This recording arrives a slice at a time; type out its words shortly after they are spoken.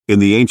In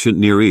the ancient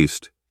Near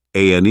East,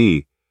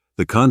 ANE,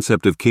 the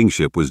concept of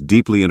kingship was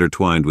deeply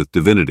intertwined with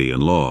divinity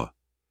and law.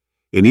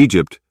 In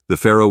Egypt, the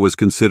pharaoh was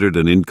considered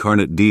an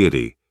incarnate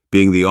deity,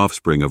 being the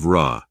offspring of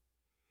Ra.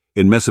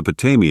 In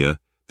Mesopotamia,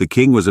 the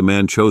king was a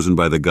man chosen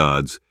by the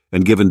gods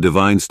and given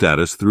divine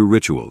status through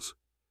rituals.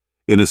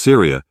 In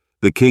Assyria,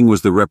 the king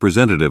was the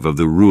representative of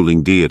the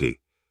ruling deity.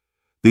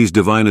 These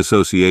divine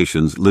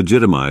associations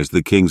legitimized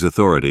the king's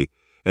authority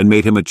and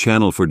made him a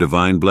channel for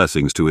divine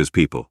blessings to his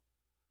people.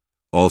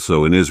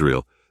 Also in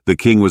Israel, the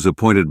king was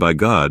appointed by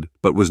God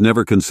but was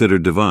never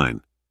considered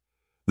divine.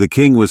 The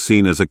king was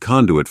seen as a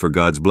conduit for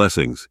God's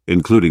blessings,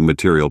 including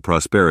material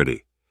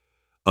prosperity.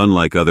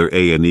 Unlike other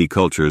A&E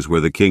cultures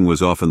where the king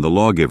was often the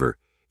lawgiver,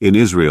 in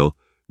Israel,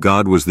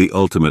 God was the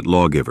ultimate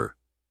lawgiver.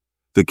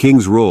 The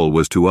king's role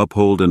was to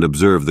uphold and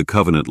observe the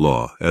covenant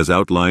law, as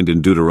outlined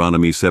in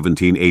Deuteronomy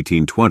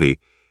 17:18-20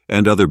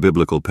 and other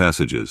biblical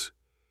passages.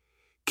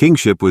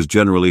 Kingship was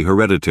generally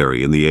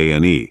hereditary in the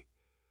A&E.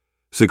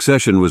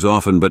 Succession was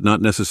often but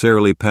not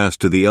necessarily passed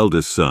to the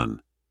eldest son.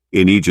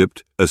 In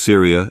Egypt,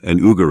 Assyria, and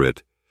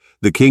Ugarit,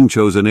 the king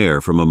chose an heir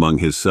from among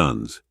his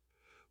sons.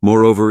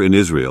 Moreover, in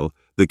Israel,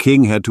 the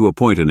king had to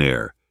appoint an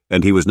heir,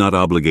 and he was not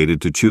obligated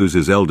to choose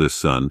his eldest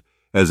son,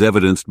 as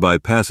evidenced by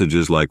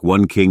passages like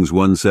 1 Kings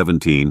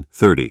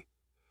 1:17-30.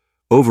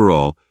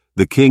 Overall,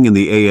 the king in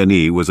the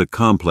A&E was a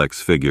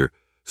complex figure,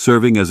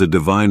 serving as a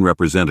divine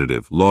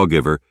representative,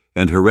 lawgiver,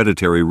 and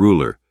hereditary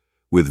ruler,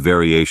 with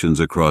variations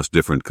across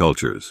different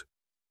cultures.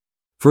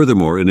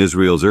 Furthermore, in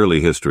Israel's early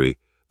history,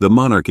 the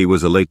monarchy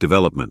was a late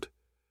development.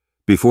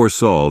 Before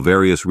Saul,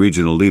 various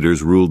regional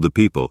leaders ruled the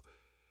people.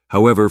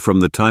 However,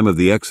 from the time of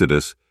the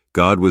Exodus,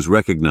 God was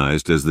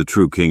recognized as the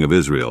true king of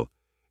Israel,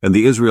 and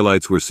the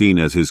Israelites were seen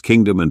as his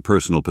kingdom and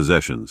personal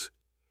possessions.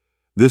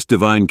 This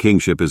divine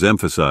kingship is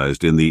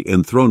emphasized in the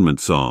enthronement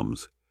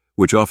psalms,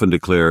 which often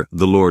declare,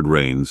 "The Lord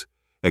reigns,"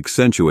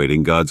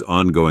 accentuating God's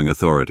ongoing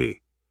authority.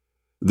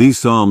 These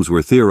psalms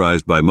were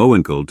theorized by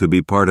Mowinckel to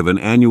be part of an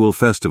annual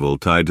festival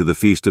tied to the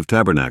Feast of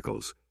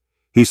Tabernacles.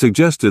 He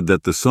suggested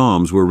that the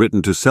psalms were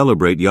written to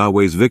celebrate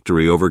Yahweh's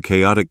victory over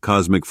chaotic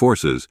cosmic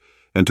forces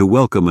and to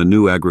welcome a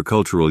new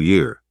agricultural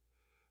year.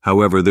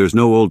 However, there's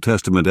no Old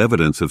Testament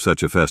evidence of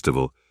such a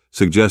festival,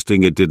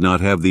 suggesting it did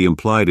not have the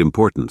implied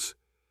importance.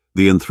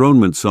 The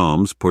enthronement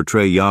psalms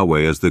portray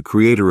Yahweh as the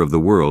creator of the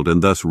world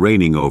and thus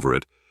reigning over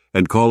it,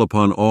 and call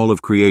upon all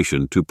of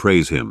creation to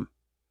praise him.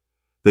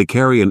 They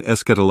carry an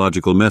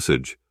eschatological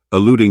message,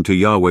 alluding to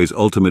Yahweh's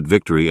ultimate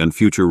victory and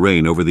future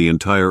reign over the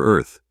entire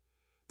earth.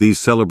 These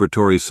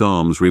celebratory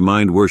psalms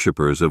remind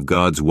worshippers of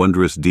God's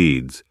wondrous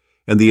deeds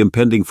and the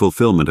impending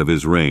fulfillment of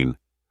his reign,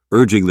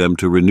 urging them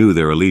to renew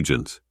their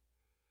allegiance.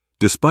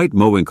 Despite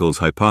Mowinckel's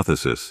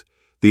hypothesis,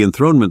 the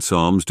enthronement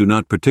psalms do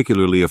not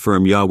particularly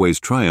affirm Yahweh's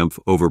triumph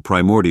over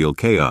primordial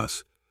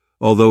chaos,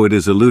 although it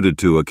is alluded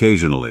to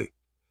occasionally.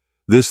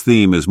 This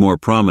theme is more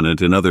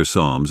prominent in other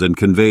psalms and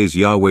conveys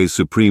Yahweh's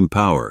supreme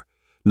power,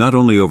 not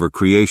only over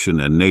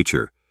creation and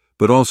nature,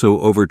 but also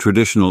over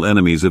traditional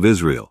enemies of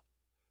Israel.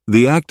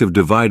 The act of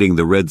dividing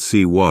the Red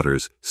Sea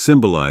waters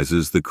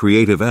symbolizes the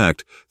creative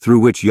act through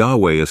which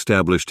Yahweh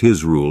established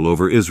his rule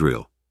over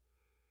Israel.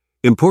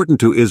 Important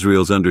to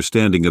Israel's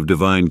understanding of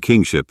divine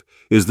kingship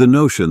is the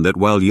notion that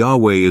while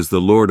Yahweh is the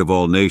Lord of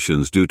all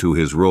nations due to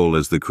his role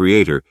as the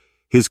creator,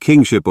 his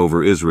kingship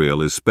over Israel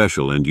is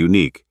special and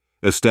unique,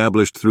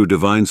 established through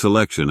divine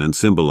selection and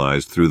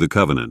symbolized through the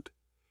covenant.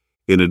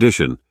 In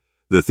addition,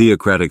 the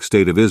theocratic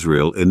state of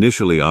Israel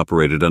initially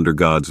operated under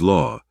God's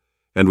law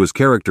and was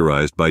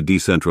characterized by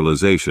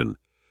decentralization,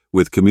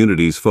 with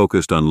communities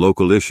focused on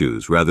local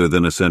issues rather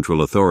than a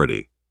central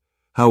authority.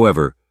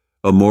 However,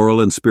 a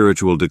moral and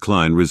spiritual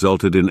decline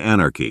resulted in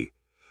anarchy,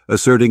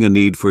 asserting a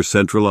need for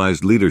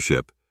centralized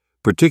leadership,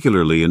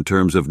 particularly in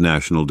terms of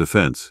national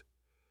defense.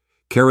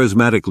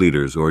 Charismatic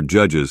leaders or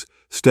judges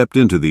stepped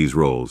into these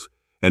roles,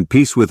 and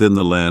peace within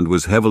the land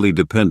was heavily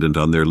dependent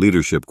on their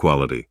leadership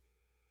quality.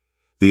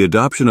 The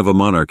adoption of a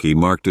monarchy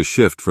marked a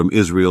shift from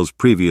Israel's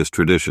previous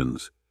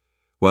traditions.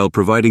 While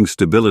providing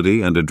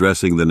stability and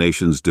addressing the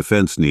nation's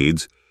defense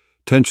needs,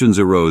 tensions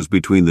arose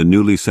between the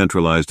newly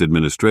centralized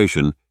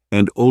administration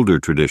and older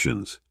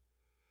traditions.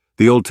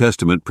 The Old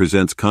Testament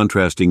presents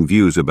contrasting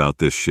views about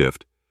this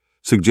shift,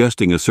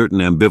 suggesting a certain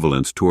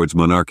ambivalence towards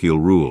monarchical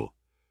rule.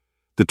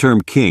 The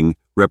term king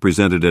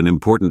represented an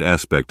important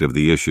aspect of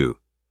the issue.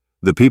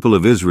 The people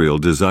of Israel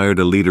desired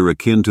a leader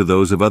akin to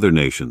those of other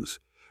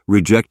nations,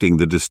 rejecting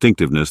the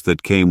distinctiveness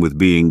that came with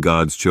being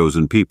God's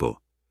chosen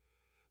people.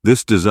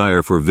 This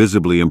desire for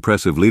visibly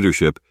impressive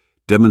leadership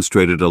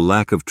demonstrated a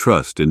lack of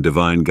trust in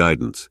divine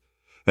guidance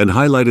and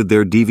highlighted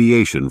their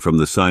deviation from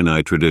the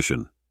Sinai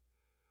tradition.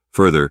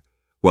 Further,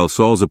 while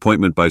Saul's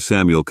appointment by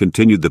Samuel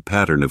continued the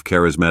pattern of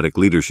charismatic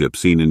leadership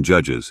seen in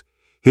Judges,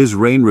 his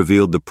reign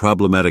revealed the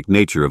problematic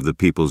nature of the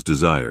people's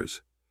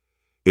desires.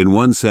 In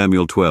 1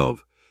 Samuel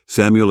 12,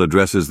 Samuel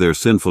addresses their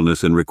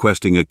sinfulness in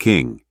requesting a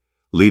king,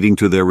 leading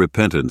to their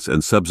repentance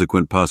and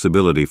subsequent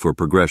possibility for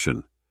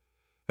progression.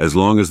 As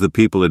long as the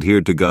people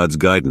adhered to God's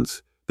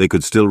guidance, they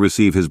could still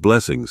receive his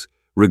blessings,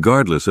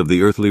 regardless of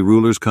the earthly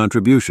ruler's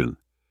contribution.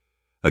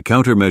 A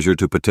countermeasure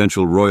to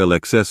potential royal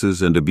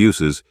excesses and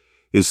abuses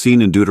is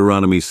seen in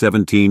Deuteronomy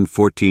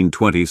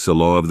 17:14-20's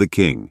law of the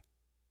king.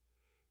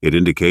 It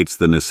indicates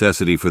the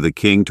necessity for the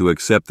king to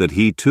accept that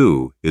he,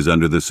 too, is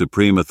under the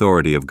supreme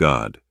authority of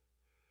God.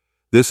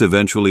 This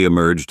eventually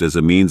emerged as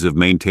a means of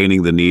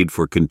maintaining the need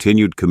for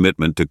continued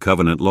commitment to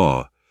covenant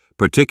law,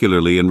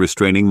 particularly in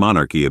restraining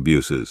monarchy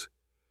abuses.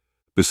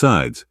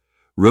 Besides,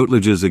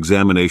 Routledge's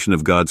examination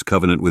of God's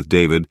covenant with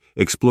David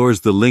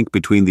explores the link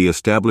between the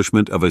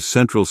establishment of a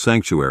central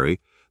sanctuary,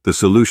 the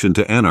solution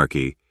to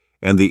anarchy,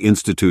 and the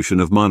institution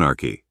of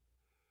monarchy.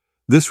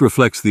 This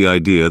reflects the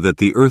idea that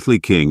the earthly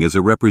king is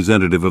a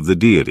representative of the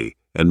deity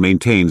and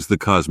maintains the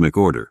cosmic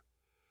order.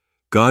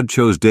 God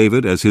chose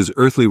David as his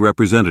earthly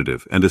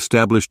representative and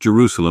established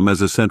Jerusalem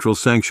as a central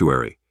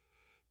sanctuary.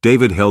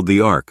 David held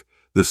the ark,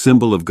 the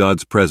symbol of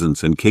God's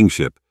presence and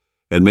kingship,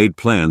 and made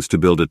plans to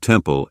build a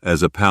temple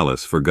as a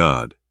palace for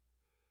God.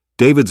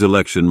 David's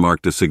election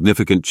marked a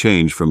significant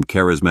change from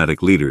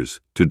charismatic leaders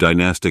to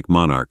dynastic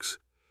monarchs.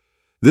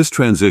 This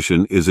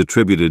transition is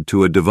attributed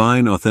to a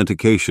divine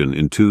authentication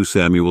in 2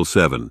 Samuel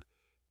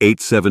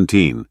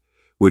 7:8-17,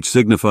 which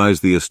signifies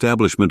the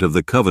establishment of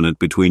the covenant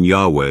between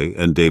Yahweh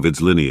and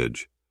David's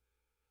lineage.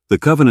 The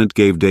covenant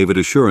gave David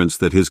assurance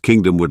that his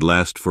kingdom would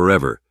last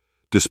forever,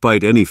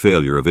 despite any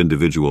failure of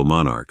individual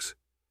monarchs.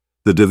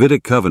 The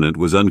Davidic covenant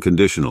was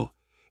unconditional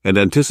and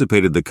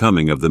anticipated the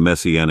coming of the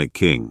Messianic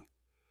king.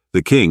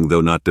 The king,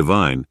 though not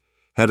divine,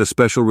 had a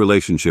special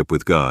relationship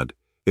with God,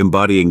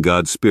 embodying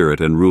God's spirit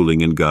and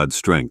ruling in God's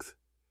strength.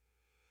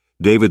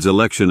 David's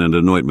election and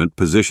anointment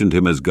positioned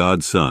him as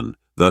God's son,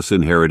 thus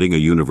inheriting a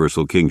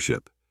universal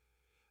kingship.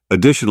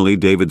 Additionally,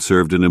 David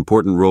served an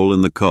important role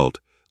in the cult,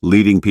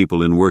 leading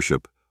people in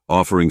worship,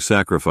 offering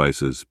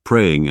sacrifices,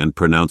 praying, and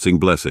pronouncing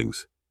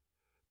blessings.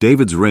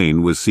 David's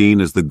reign was seen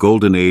as the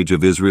golden age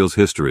of Israel's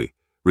history,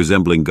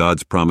 resembling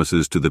God's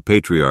promises to the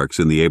patriarchs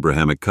in the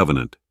Abrahamic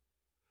covenant.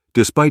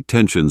 Despite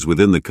tensions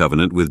within the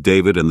covenant with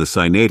David and the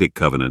Sinaitic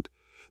covenant,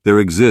 there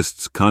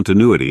exists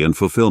continuity and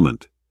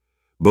fulfillment.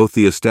 Both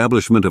the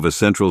establishment of a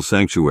central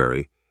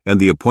sanctuary and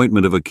the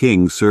appointment of a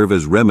king serve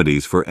as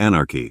remedies for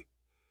anarchy.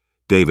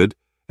 David,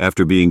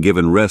 after being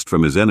given rest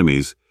from his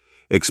enemies,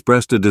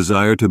 expressed a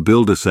desire to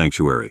build a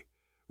sanctuary,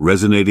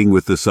 resonating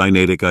with the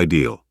Sinaitic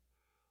ideal.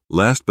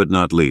 Last but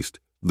not least,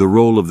 the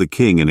role of the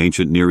king in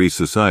ancient Near East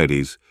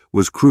societies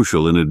was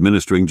crucial in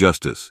administering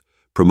justice,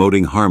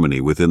 promoting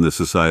harmony within the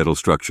societal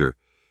structure,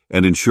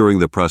 and ensuring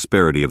the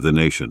prosperity of the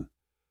nation.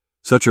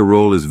 Such a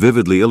role is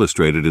vividly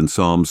illustrated in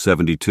Psalm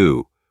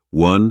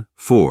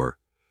 72:1-4,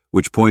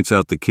 which points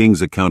out the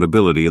king's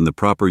accountability in the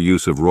proper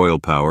use of royal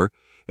power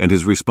and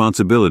his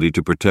responsibility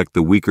to protect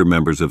the weaker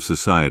members of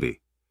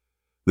society.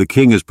 The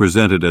king is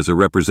presented as a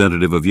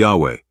representative of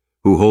Yahweh,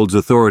 who holds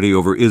authority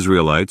over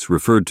Israelites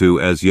referred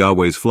to as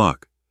Yahweh's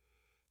flock.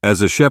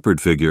 As a shepherd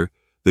figure,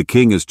 the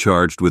king is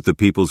charged with the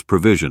people's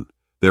provision,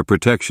 their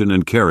protection,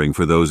 and caring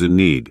for those in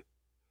need.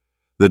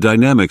 The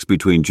dynamics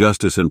between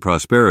justice and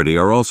prosperity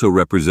are also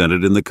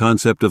represented in the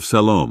concept of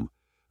shalom,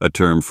 a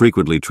term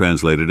frequently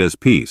translated as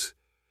peace,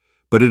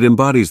 but it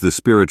embodies the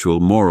spiritual,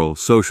 moral,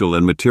 social,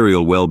 and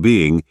material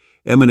well-being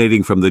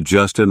emanating from the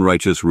just and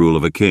righteous rule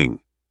of a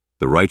king.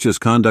 The righteous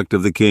conduct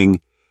of the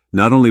king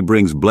not only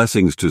brings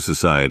blessings to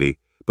society,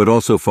 but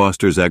also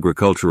fosters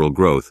agricultural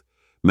growth,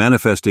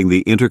 manifesting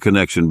the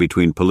interconnection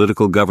between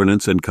political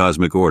governance and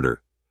cosmic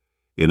order.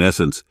 In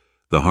essence,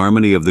 the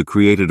harmony of the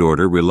created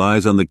order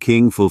relies on the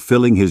king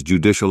fulfilling his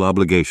judicial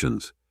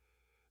obligations.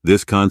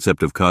 This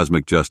concept of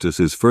cosmic justice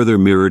is further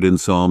mirrored in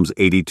Psalms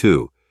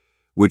 82,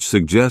 which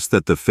suggests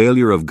that the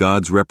failure of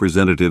God's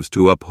representatives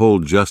to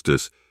uphold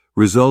justice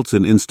results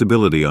in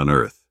instability on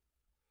earth.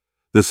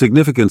 The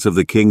significance of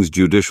the king's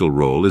judicial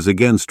role is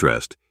again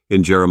stressed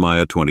in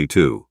Jeremiah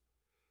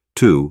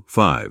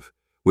 22:2-5,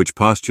 which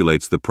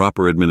postulates the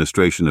proper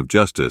administration of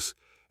justice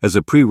as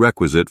a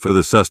prerequisite for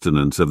the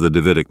sustenance of the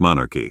Davidic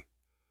monarchy.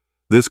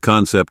 This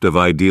concept of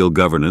ideal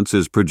governance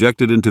is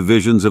projected into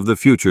visions of the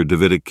future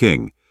Davidic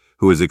king,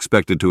 who is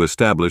expected to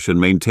establish and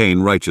maintain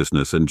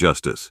righteousness and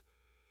justice.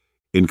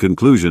 In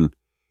conclusion,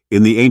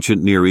 in the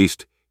ancient Near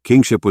East,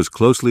 kingship was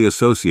closely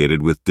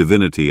associated with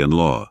divinity and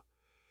law.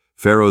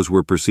 Pharaohs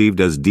were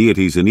perceived as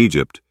deities in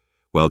Egypt,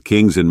 while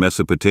kings in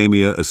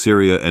Mesopotamia,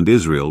 Assyria, and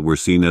Israel were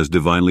seen as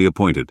divinely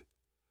appointed.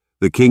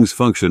 The king's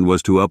function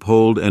was to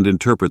uphold and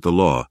interpret the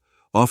law,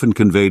 often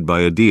conveyed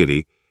by a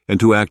deity, and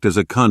to act as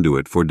a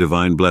conduit for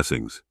divine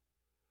blessings.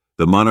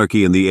 The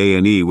monarchy in the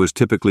A&E was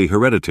typically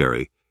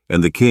hereditary,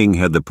 and the king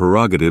had the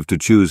prerogative to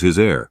choose his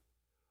heir.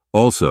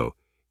 Also,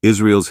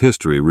 Israel's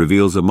history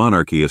reveals a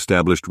monarchy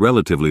established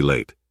relatively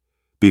late.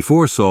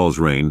 Before Saul's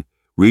reign,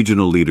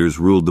 regional leaders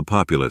ruled the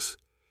populace.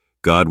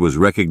 God was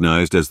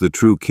recognized as the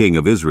true king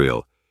of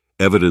Israel,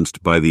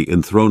 evidenced by the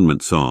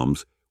enthronement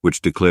psalms,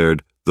 which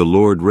declared, "The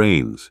Lord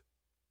reigns."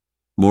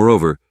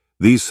 Moreover,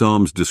 these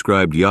psalms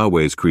described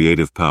Yahweh's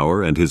creative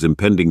power and his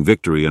impending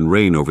victory and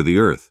reign over the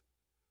earth.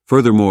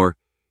 Furthermore,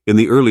 in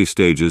the early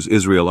stages,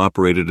 Israel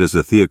operated as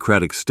a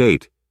theocratic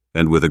state,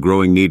 and with a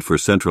growing need for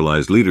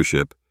centralized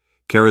leadership,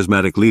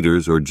 charismatic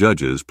leaders or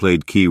judges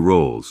played key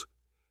roles.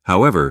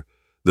 However,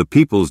 the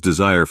people's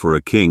desire for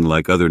a king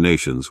like other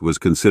nations was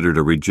considered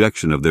a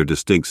rejection of their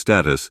distinct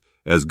status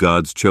as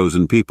God's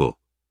chosen people.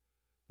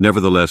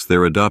 Nevertheless,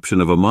 their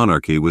adoption of a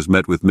monarchy was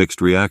met with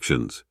mixed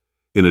reactions.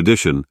 In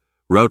addition,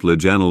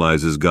 Routledge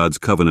analyzes God's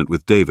covenant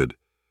with David,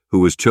 who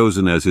was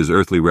chosen as his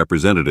earthly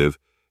representative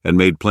and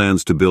made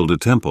plans to build a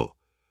temple,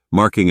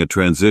 marking a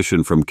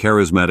transition from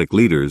charismatic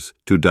leaders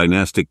to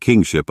dynastic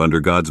kingship under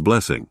God's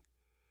blessing.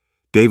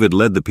 David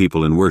led the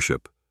people in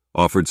worship,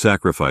 offered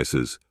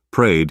sacrifices,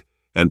 prayed,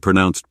 and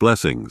pronounced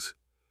blessings.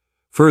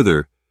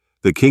 Further,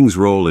 the king's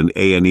role in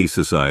A&E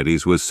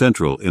societies was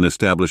central in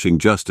establishing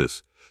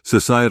justice,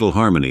 societal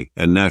harmony,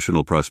 and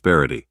national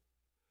prosperity.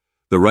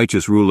 The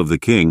righteous rule of the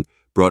king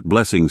brought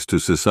blessings to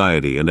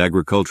society and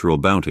agricultural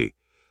bounty,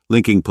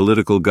 linking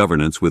political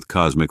governance with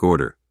cosmic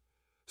order.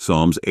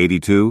 Psalms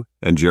 82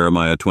 and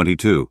Jeremiah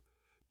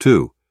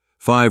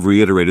 22:2-5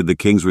 reiterated the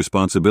king's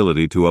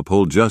responsibility to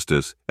uphold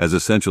justice as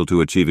essential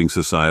to achieving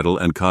societal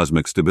and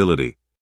cosmic stability.